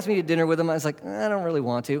 They asked me to dinner with them. I was like, I don't really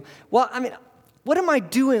want to. Well, what am I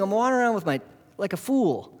doing? I'm wandering around like a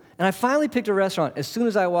fool. And I finally picked a restaurant. As soon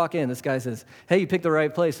as I walk in, this guy says, hey, you picked the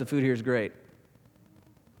right place. The food here is great.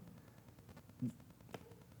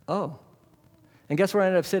 Oh. And guess where I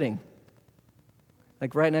ended up sitting?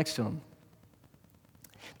 Like right next to him.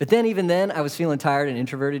 But then, even then, I was feeling tired and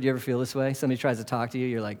introverted. You ever feel this way? Somebody tries to talk to you,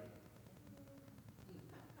 you're like,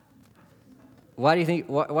 why do you think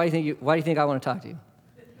I want to talk to you?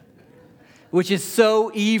 Which is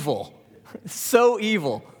so evil. So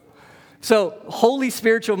evil. So, holy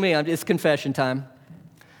spiritual me, it's confession time.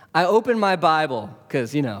 I open my Bible,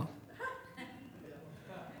 because,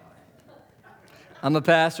 I'm a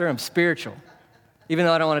pastor, I'm spiritual, even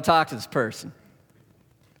though I don't want to talk to this person.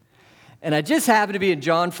 And I just happened to be in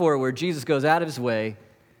John 4, where Jesus goes out of his way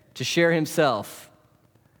to share himself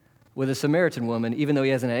with a Samaritan woman, even though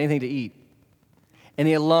he hasn't had anything to eat. And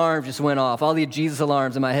the alarm just went off. All the Jesus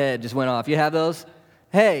alarms in my head just went off. You have those?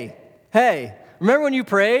 Hey, remember when you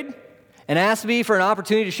prayed and asked me for an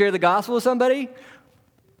opportunity to share the gospel with somebody?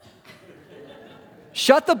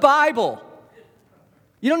 Shut the Bible.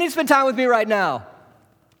 You don't need to spend time with me right now.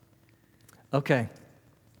 Okay.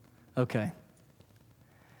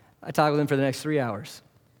 I talked with him for the next 3 hours.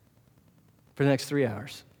 We had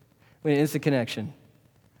an instant connection.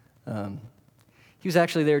 He was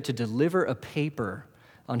actually there to deliver a paper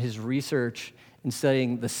on his research in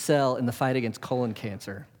studying the cell in the fight against colon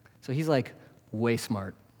cancer. So he's like way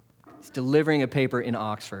smart. He's delivering a paper in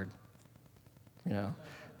Oxford.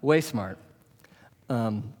 Way smart.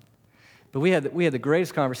 But we had the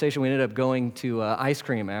greatest conversation. We ended up going to ice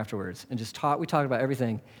cream afterwards and just we talked about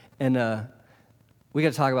everything. And we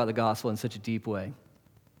got to talk about the gospel in such a deep way.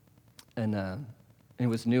 And it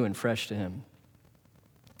was new and fresh to him.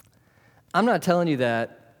 I'm not telling you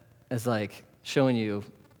that as like showing you,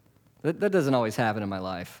 that doesn't always happen in my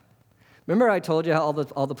life. Remember I told you all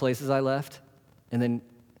the places I left? And then,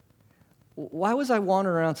 why was I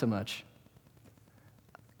wandering around so much?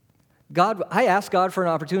 I asked God for an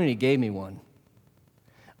opportunity, He gave me one.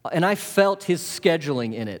 And I felt His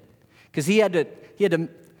scheduling in it. Because I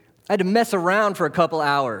had to mess around for a couple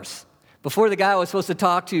hours before the guy I was supposed to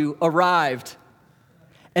talk to arrived.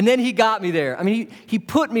 And then He got me there. He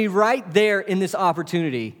put me right there in this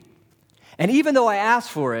opportunity. And even though I asked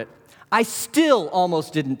for it, I still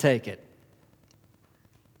almost didn't take it.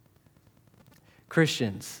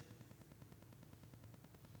 Christians,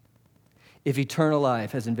 if eternal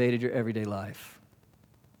life has invaded your everyday life,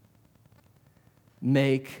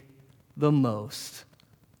 make the most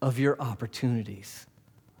of your opportunities.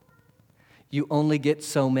 You only get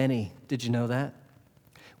so many. Did you know that?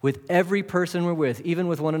 With every person we're with, even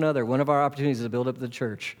with one another, one of our opportunities is to build up the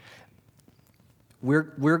church.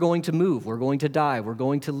 We're going to move. We're going to die. We're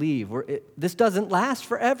going to leave. This doesn't last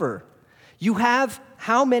forever. You have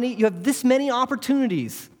how many? You have this many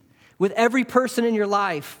opportunities with every person in your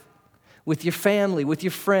life. with your family, with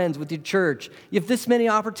your friends, with your church. You have this many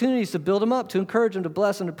opportunities to build them up, to encourage them, to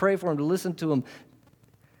bless them, to pray for them, to listen to them.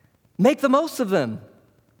 Make the most of them.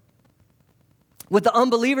 With the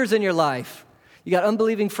unbelievers in your life, you got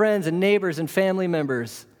unbelieving friends and neighbors and family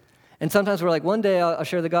members. And sometimes we're like, one day I'll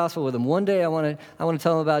share the gospel with them. One day I want to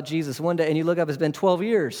tell them about Jesus. One day, and you look up, it's been 12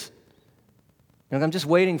 years. And I'm just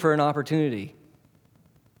waiting for an opportunity.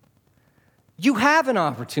 You have an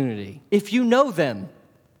opportunity if you know them.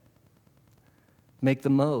 Make the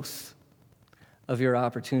most of your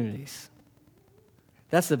opportunities.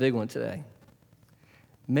 That's the big one today.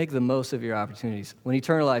 Make the most of your opportunities. When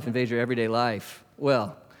eternal life invades your everyday life,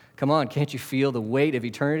 well, come on, can't you feel the weight of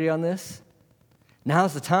eternity on this?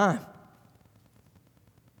 Now's the time.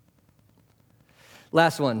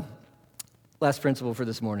 Last one, last principle for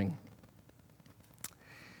this morning.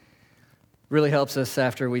 Really helps us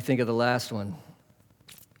after we think of the last one.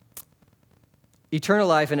 Eternal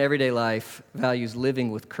life and everyday life values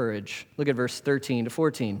living with courage. Look at verse 13 to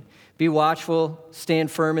 14. Be watchful,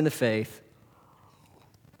 stand firm in the faith.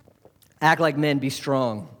 Act like men, be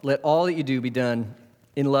strong. Let all that you do be done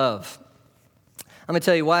in love. I'm going to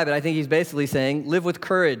tell you why, but I think he's basically saying, live with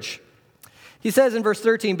courage. He says in verse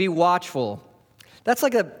 13, be watchful. That's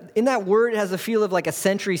like in that word, it has a feel of like a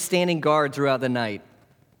sentry standing guard throughout the night.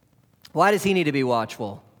 Why does he need to be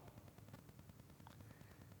watchful?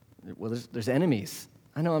 Well, there's enemies.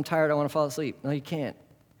 I know I'm tired, I want to fall asleep. No, you can't.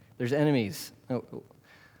 There's enemies.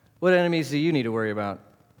 What enemies do you need to worry about?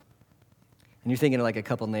 And you're thinking of like a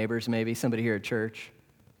couple neighbors, maybe, somebody here at church.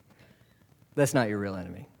 That's not your real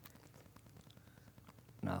enemy.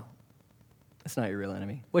 No, that's not your real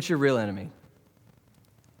enemy. What's your real enemy?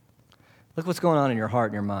 Look what's going on in your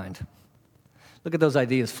heart and your mind. Look at those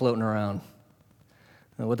ideas floating around.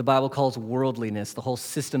 What the Bible calls worldliness, the whole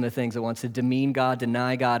system of things that wants to demean God,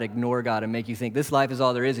 deny God, ignore God, and make you think this life is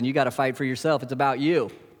all there is, and you got to fight for yourself. It's about you.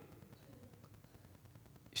 You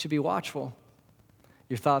should be watchful.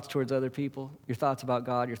 Your thoughts towards other people, your thoughts about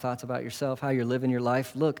God, your thoughts about yourself, how you're living your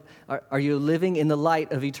life. Look, are you living in the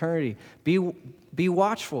light of eternity? Be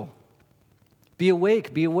watchful. Be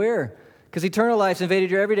awake. Be aware. Because eternal life's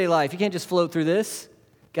invaded your everyday life. You can't just float through this.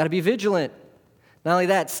 Got to be vigilant. Not only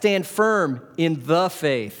that, stand firm in the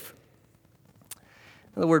faith.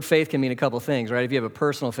 The word faith can mean a couple things, right? If you have a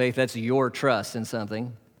personal faith, that's your trust in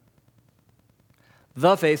something.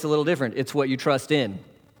 The faith's a little different. It's what you trust in.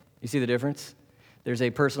 You see the difference? There's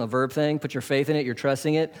a personal verb thing. Put your faith in it. You're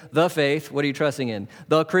trusting it. The faith, what are you trusting in?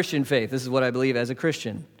 The Christian faith. This is what I believe as a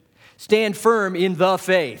Christian. Stand firm in the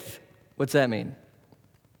faith. What's that mean?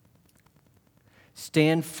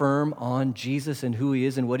 Stand firm on Jesus and who he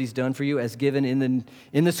is and what he's done for you as given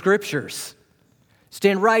in the scriptures.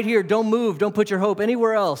 Stand right here. Don't move. Don't put your hope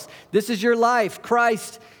anywhere else. This is your life.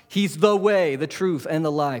 Christ, he's the way, the truth, and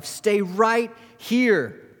the life. Stay right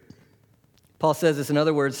here. Paul says this in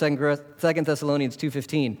other words, 2 Thessalonians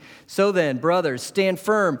 2:15. So then, brothers, stand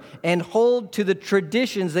firm and hold to the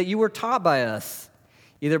traditions that you were taught by us,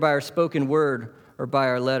 either by our spoken word or by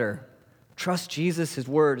our letter. Trust Jesus, his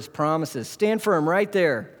word, his promises. Stand firm right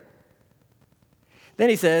there. Then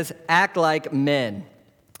he says, act like men.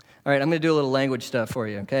 All right, I'm going to do a little language stuff for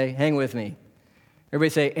you, okay? Hang with me. Everybody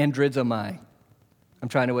say, andrizomai. I'm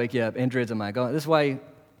trying to wake you up. Andrizomai. Go on. This is why,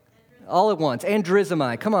 all at once.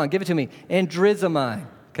 Andrizomai. Come on, give it to me. Andrizomai,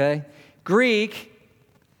 okay? Greek,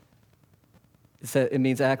 it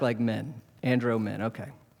means act like men. Andro men, okay.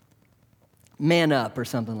 Man up or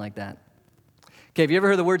something like that. Okay, have you ever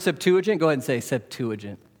heard the word Septuagint? Go ahead and say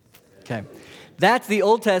Septuagint. Okay. That's the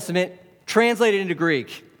Old Testament translated into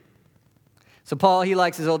Greek. So Paul, he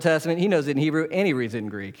likes his Old Testament. He knows it in Hebrew, and he reads it in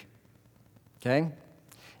Greek. Okay? It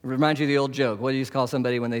reminds you of the old joke. What do you call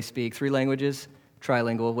somebody when they speak 3 languages?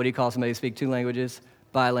 Trilingual. What do you call somebody who speaks 2 languages?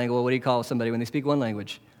 Bilingual. What do you call somebody when they speak 1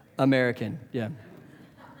 language? American. Yeah.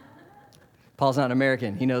 Paul's not an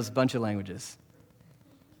American. He knows a bunch of languages.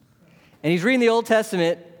 And he's reading the Old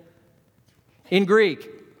Testament in Greek.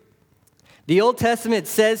 The Old Testament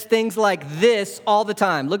says things like this all the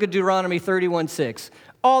time. Look at Deuteronomy 31:6.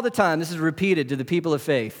 All the time, this is repeated to the people of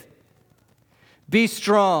faith. Be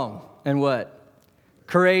strong and what?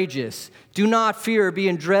 Courageous. Do not fear or be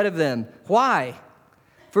in dread of them. Why?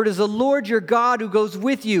 For it is the Lord your God who goes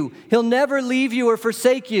with you. He'll never leave you or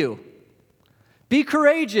forsake you. Be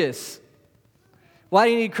courageous. Why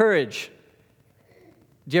do you need courage?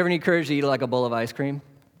 Do you ever need courage to eat like a bowl of ice cream?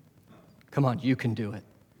 Come on, you can do it.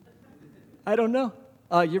 I don't know.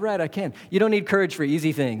 You're right, I can. You don't need courage for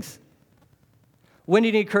easy things. When do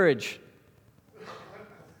you need courage?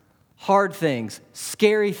 Hard things,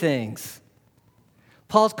 scary things.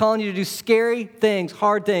 Paul's calling you to do scary things,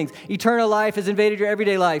 hard things. Eternal life has invaded your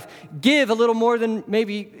everyday life. Give a little more than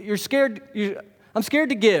maybe you're scared. I'm scared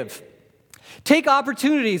to give. Take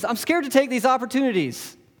opportunities. I'm scared to take these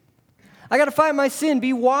opportunities. I got to fight my sin.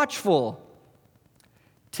 Be watchful.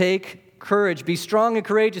 Take courage. Be strong and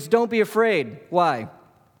courageous. Don't be afraid. Why?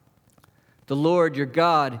 The Lord, your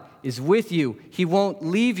God, is with you. He won't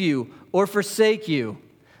leave you or forsake you.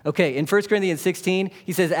 Okay, in 1 Corinthians 16,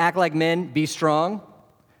 he says, act like men, be strong.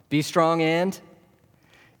 Be strong and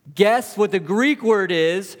guess what the Greek word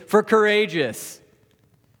is for courageous?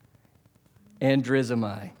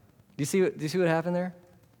 Andrizomai. Do you see what happened there?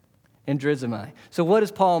 Andrizomai. So what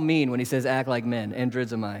does Paul mean when he says act like men?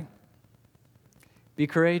 Andrizomai. Be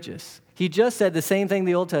courageous. He just said the same thing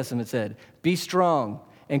the Old Testament said. Be strong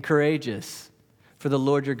and courageous, for the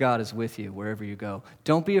Lord your God is with you wherever you go.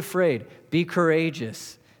 Don't be afraid. Be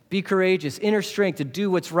courageous. Be courageous. Inner strength to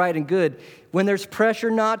do what's right and good when there's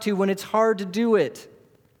pressure not to, when it's hard to do it.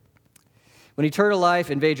 When eternal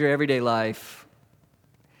life invades your everyday life,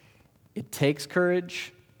 it takes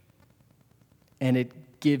courage and it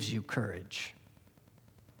gives you courage.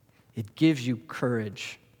 It gives you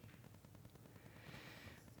courage.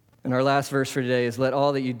 And our last verse for today is, let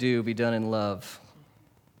all that you do be done in love.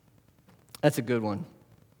 That's a good one.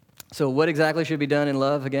 So what exactly should be done in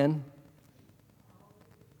love again?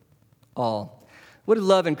 All. What do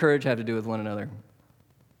love and courage have to do with one another?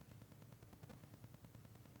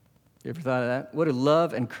 You ever thought of that? What do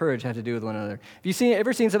love and courage have to do with one another? Have you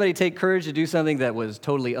ever seen somebody take courage to do something that was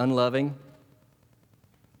totally unloving?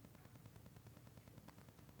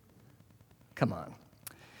 Come on.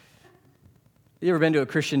 You ever been to a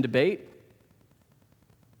Christian debate?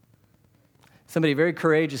 Somebody very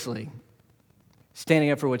courageously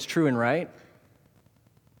standing up for what's true and right,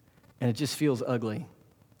 and it just feels ugly.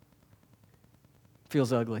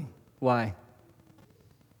 Feels ugly. Why?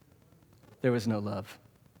 There was no love.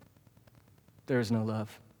 There is no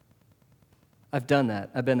love. I've done that.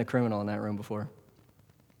 I've been the criminal in that room before.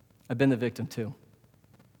 I've been the victim too.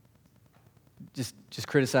 Just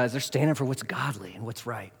criticize. They're standing for what's godly and what's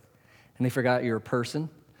right. And they forgot you're a person.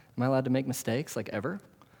 Am I allowed to make mistakes, like ever?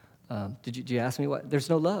 Did you ask me what? There's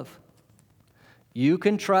no love. You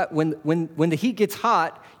can try, when the heat gets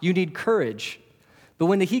hot, you need courage. But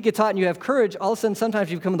when the heat gets hot and you have courage, all of a sudden sometimes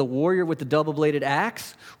you become the warrior with the double-bladed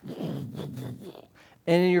axe.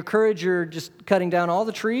 And in your courage, you're just cutting down all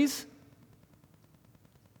the trees.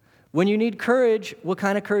 When you need courage, what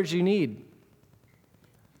kind of courage do you need?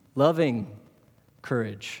 Loving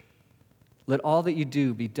courage. Let all that you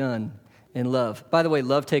do be done in love. By the way,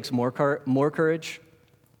 love takes more courage.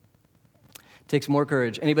 Takes more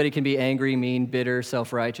courage. Anybody can be angry, mean, bitter,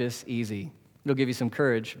 self-righteous, easy. It'll give you some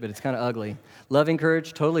courage, but it's kind of ugly. Loving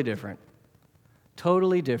courage, totally different.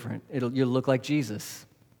 Totally different. You'll look like Jesus.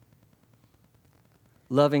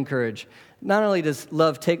 Loving courage. Not only does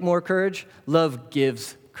love take more courage, love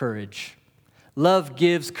gives courage. Love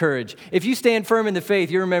gives courage. If you stand firm in the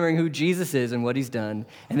faith, you're remembering who Jesus is and what he's done,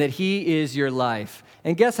 and that he is your life.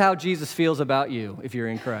 And guess how Jesus feels about you if you're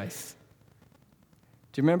in Christ?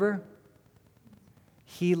 Do you remember?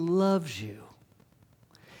 He loves you.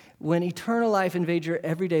 When eternal life invades your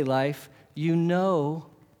everyday life, you know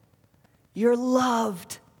you're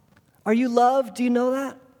loved. Are you loved? Do you know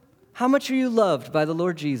that? How much are you loved by the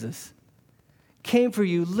Lord Jesus? Came for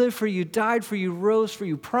you, lived for you, died for you, rose for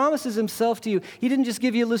you, promises himself to you. He didn't just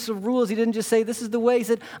give you a list of rules. He didn't just say, this is the way. He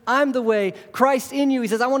said, I'm the way. Christ in you. He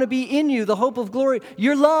says, I want to be in you, the hope of glory.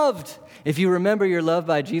 You're loved. If you remember you're loved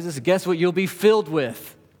by Jesus, guess what you'll be filled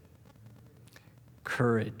with?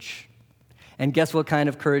 Courage. And guess what kind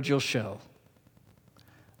of courage you'll show?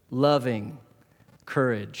 Loving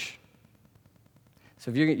courage.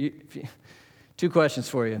 So two questions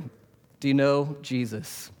for you. Do you know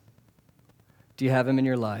Jesus? Do you have him in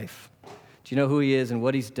your life? Do you know who he is and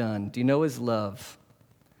what he's done? Do you know his love?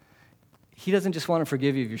 He doesn't just want to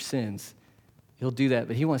forgive you of your sins. He'll do that,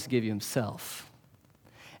 but he wants to give you himself.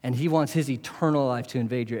 And he wants his eternal life to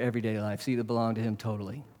invade your everyday life so you belong to him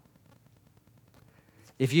totally.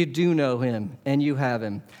 If you do know him and you have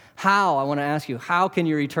him, I want to ask you, how can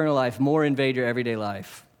your eternal life more invade your everyday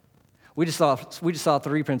life? We just saw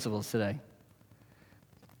 3 principles today.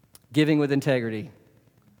 Giving with integrity.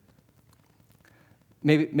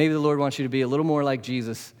 Maybe the Lord wants you to be a little more like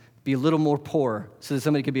Jesus, be a little more poor, so that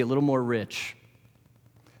somebody can be a little more rich,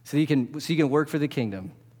 so you can work for the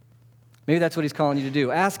kingdom. Maybe that's what he's calling you to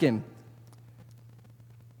do. Ask him.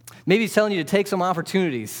 Maybe he's telling you to take some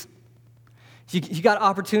opportunities. You got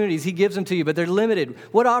opportunities. He gives them to you, but they're limited.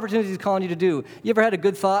 What opportunities is he calling you to do? You ever had a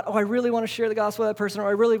good thought? Oh, I really want to share the gospel with that person, or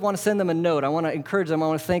I really want to send them a note. I want to encourage them. I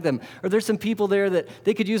want to thank them. Or there's some people there that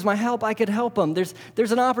they could use my help. I could help them.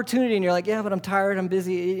 There's an opportunity, and you're like, yeah, but I'm tired. I'm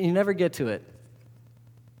busy. You never get to it.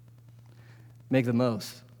 Make the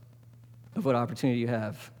most of what opportunity you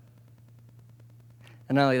have.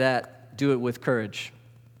 And not only that, do it with courage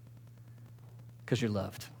because you're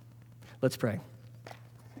loved. Let's pray.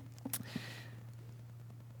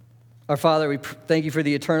 Our Father, we thank you for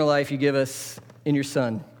the eternal life you give us in your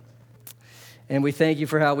Son. And we thank you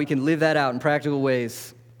for how we can live that out in practical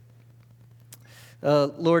ways.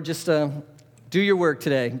 Lord, just do your work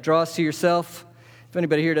today. Draw us to yourself. If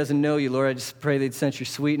anybody here doesn't know you, Lord, I just pray they'd sense your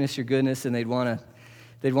sweetness, your goodness, and they'd want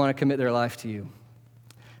to commit their life to you.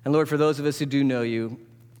 And Lord, for those of us who do know you,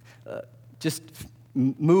 just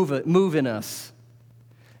move in us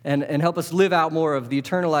and help us live out more of the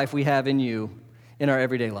eternal life we have in you in our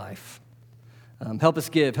everyday life. Help us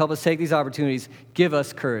take these opportunities, give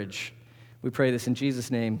us courage. We pray this in Jesus'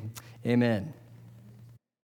 name, amen.